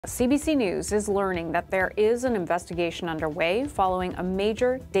CBC News is learning that there is an investigation underway following a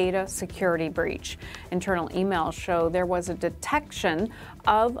major data security breach. Internal emails show there was a detection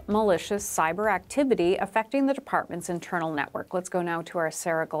of malicious cyber activity affecting the department's internal network. Let's go now to our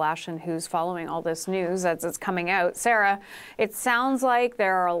Sarah Galashan, who's following all this news as it's coming out. Sarah, it sounds like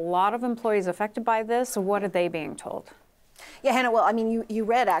there are a lot of employees affected by this. What are they being told? Yeah, Hannah, well, I mean, you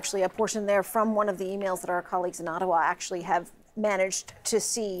read actually a portion there from one of the emails that our colleagues in Ottawa actually have managed to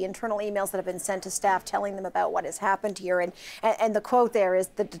see, internal emails that have been sent to staff telling them about what has happened here. And the quote there is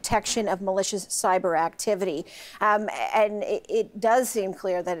the detection of malicious cyber activity. And it does seem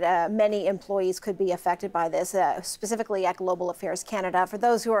clear that many employees could be affected by this, specifically at Global Affairs Canada. For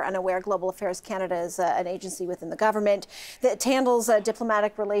those who are unaware, Global Affairs Canada is an agency within the government that handles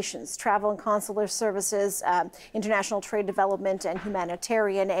diplomatic relations, travel and consular services, international trade development and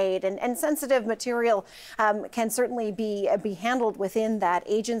humanitarian aid. And sensitive material can certainly be handled within that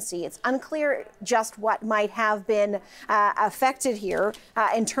agency. It's unclear just what might have been affected here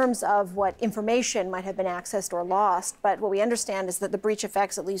in terms of what information might have been accessed or lost. But what we understand is that the breach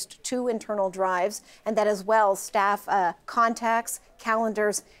affects at least 2 internal drives, and that as well staff contacts,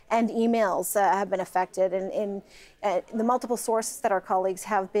 calendars, and emails have been affected. And in the multiple sources that our colleagues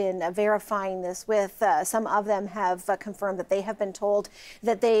have been verifying this with, some of them have confirmed that they have been told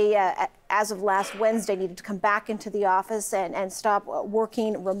that they, as of last Wednesday, needed to come back into the office and stop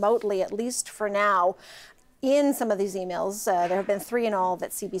working remotely, at least for now. In some of these emails, there have been 3 in all that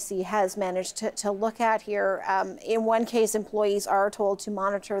CBC has managed to look at here. In one case, employees are told to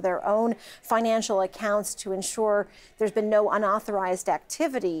monitor their own financial accounts to ensure there's been no unauthorized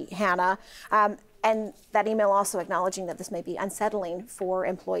activity, Hannah. And that email also acknowledging that this may be unsettling for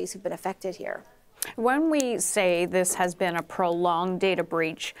employees who've been affected here. When we say this has been a prolonged data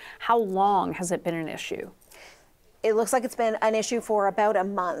breach, how long has it been an issue? It looks like it's been an issue for about a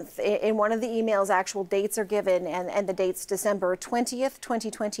month. In one of the emails, actual dates are given, and the date's December 20th,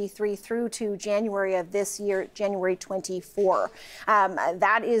 2023 through to January of this year, January 24.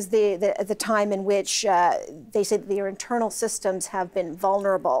 That is the time in which they say that their internal systems have been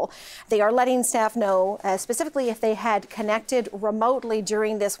vulnerable. They are letting staff know, specifically if they had connected remotely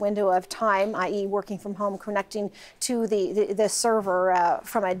during this window of time, i.e. working from home, connecting to the server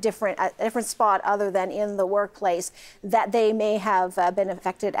from a different spot other than in the workplace, that they may have been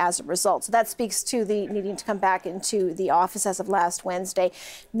affected as a result. So that speaks to the needing to come back into the office as of last Wednesday.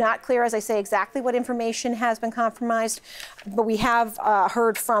 Not clear, as I say, exactly what information has been compromised, but we have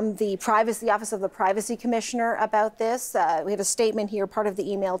heard from the Office of the Privacy Commissioner about this. We have a statement here, part of the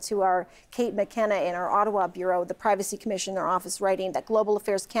email to our Kate McKenna in our Ottawa Bureau, the Privacy Commissioner office, writing that Global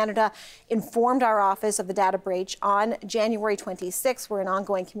Affairs Canada informed our office of the data breach on January 26th. We're in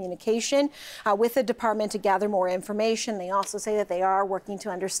ongoing communication with the department to gather more information. They also say that they are working to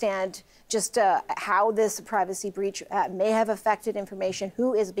understand just how this privacy breach may have affected information,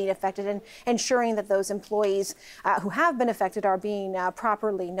 who is being affected, and ensuring that those employees who have been affected are being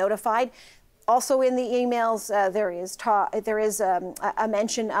properly notified. Also in the emails, there is a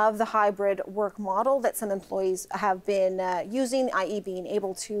mention of the hybrid work model that some employees have been using, i.e. being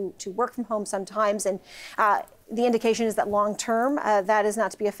able to work from home sometimes. And the indication is that long term, that is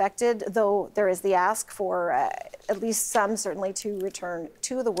not to be affected, though there is the ask for at least some certainly to return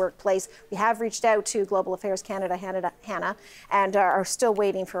to the workplace. We have reached out to Global Affairs Canada, Hannah, and are still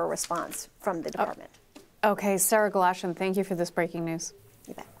waiting for a response from the department. Okay, Sarah Galashan, thank you for this breaking news.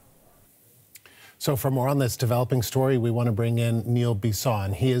 You bet. So for more on this developing story, we want to bring in Neil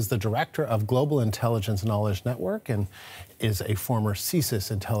Bisson. He is the Director of Global Intelligence Knowledge Network and is a former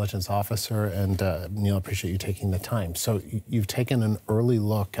CSIS intelligence officer. And Neil, appreciate you taking the time. So you've taken an early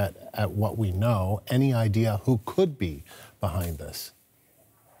look at what we know. Any idea who could be behind this?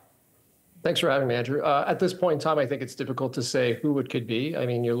 Thanks for having me, Andrew. At this point in time, I think it's difficult to say who it could be. I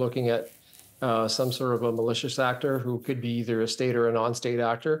mean, you're looking at some sort of a malicious actor who could be either a state or a non-state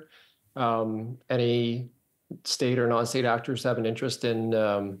actor. Any state or non-state actors have an interest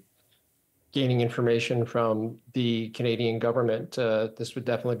in gaining information from the Canadian government. This would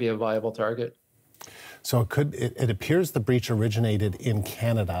definitely be a viable target. So it appears the breach originated in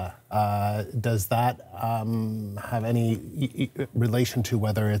Canada. Does that have any relation to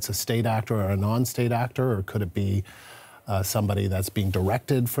whether it's a state actor or a non-state actor, or could it be somebody that's being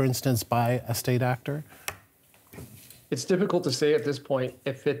directed, for instance, by a state actor? It's difficult to say at this point.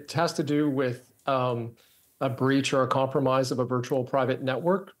 If it has to do with a breach or a compromise of a virtual private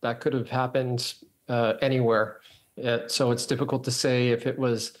network, that could have happened anywhere. So it's difficult to say if it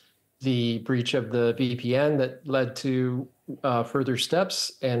was the breach of the VPN that led to further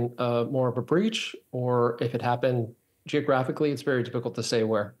steps and more of a breach, or if it happened geographically, it's very difficult to say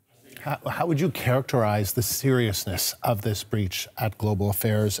where. How would you characterize the seriousness of this breach at Global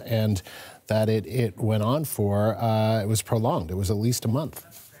Affairs and that it went on for, it was prolonged, it was at least a month?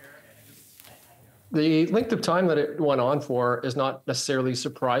 The length of time that it went on for is not necessarily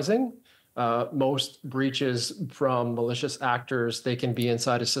surprising. Most breaches from malicious actors, they can be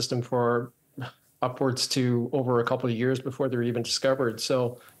inside a system for upwards to over a couple of years before they're even discovered.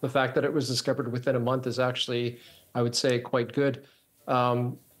 So the fact that it was discovered within a month is actually, I would say, quite good.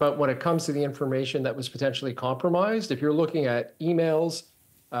 But when it comes to the information that was potentially compromised, if you're looking at emails,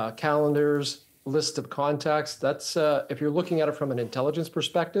 calendars, list of contacts, that's if you're looking at it from an intelligence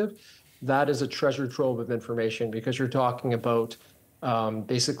perspective, that is a treasure trove of information, because you're talking about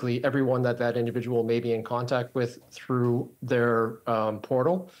basically everyone that individual may be in contact with through their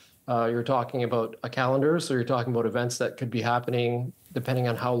portal. You're talking about a calendar, so you're talking about events that could be happening depending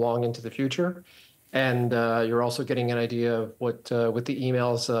on how long into the future. And you're also getting an idea of what with the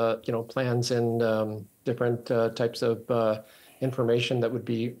emails, plans and different types of information that would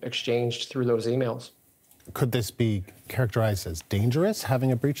be exchanged through those emails. Could this be characterized as dangerous,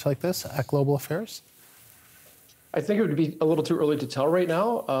 having a breach like this at Global Affairs? I think it would be a little too early to tell right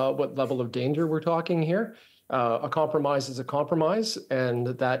now what level of danger we're talking here. A compromise is a compromise, and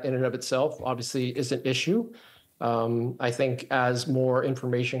that in and of itself obviously is an issue. I think as more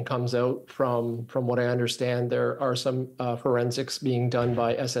information comes out, from what I understand, there are some forensics being done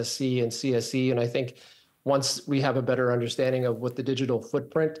by SSC and CSE, and I think once we have a better understanding of what the digital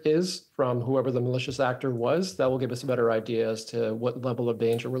footprint is from whoever the malicious actor was, that will give us a better idea as to what level of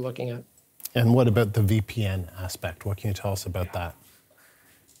danger we're looking at. And what about the VPN aspect? What can you tell us about that?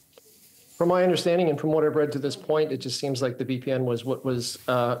 From my understanding and from what I've read to this point, it just seems like the VPN was what was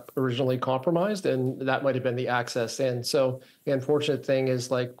originally compromised, and that might have been the access in. So the unfortunate thing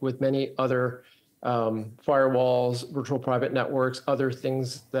is, like with many other firewalls, virtual private networks, other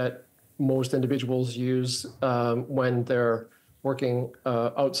things that most individuals use when they're working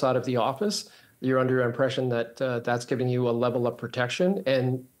outside of the office, you're under the impression that that's giving you a level of protection.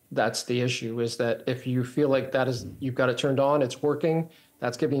 And that's the issue, is that if you feel like that is, you've got it turned on, it's working,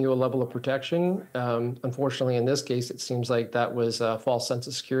 that's giving you a level of protection. Unfortunately, in this case, it seems like that was a false sense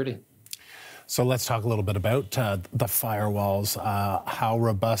of security. So let's talk a little bit about the firewalls. How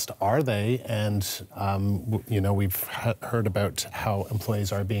robust are they? And, we've heard about how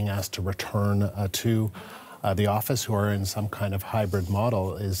employees are being asked to return to the office who are in some kind of hybrid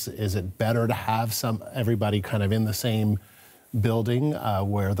model. Is it better to have everybody kind of in the same building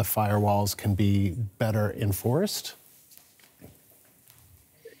where the firewalls can be better enforced?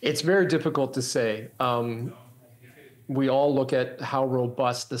 It's very difficult to say. We all look at how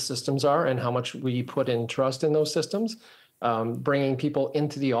robust the systems are and how much we put in trust in those systems. Bringing people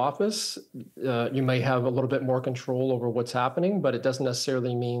into the office, you may have a little bit more control over what's happening, but it doesn't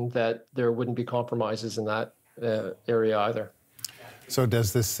necessarily mean that there wouldn't be compromises in that area either. So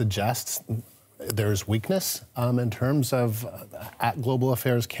does this suggest there's weakness in terms of at Global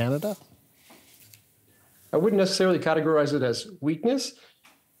Affairs Canada? I wouldn't necessarily categorize it as weakness.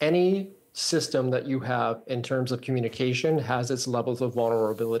 Any system that you have in terms of communication has its levels of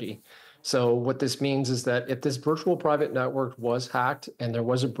vulnerability. So what this means is that if this virtual private network was hacked and there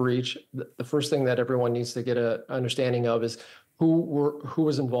was a breach, the first thing that everyone needs to get an understanding of is who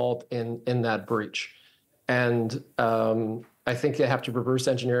was involved in that breach. And I think they have to reverse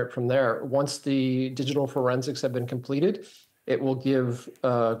engineer it from there. Once the digital forensics have been completed, it will give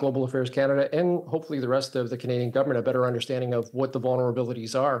Global Affairs Canada and hopefully the rest of the Canadian government a better understanding of what the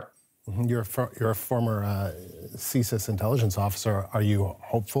vulnerabilities are. You're a former CSIS intelligence officer. Are you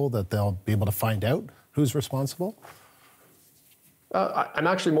hopeful that they'll be able to find out who's responsible? I'm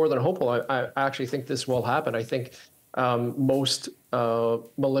actually more than hopeful. I actually think this will happen. I think most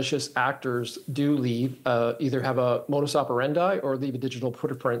malicious actors do leave, either have a modus operandi or leave a digital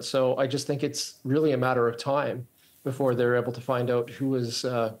footprint. So I just think it's really a matter of time before they're able to find out who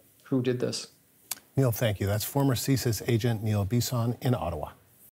did this. Neil, thank you. That's former CSIS agent Neil Bisson in Ottawa.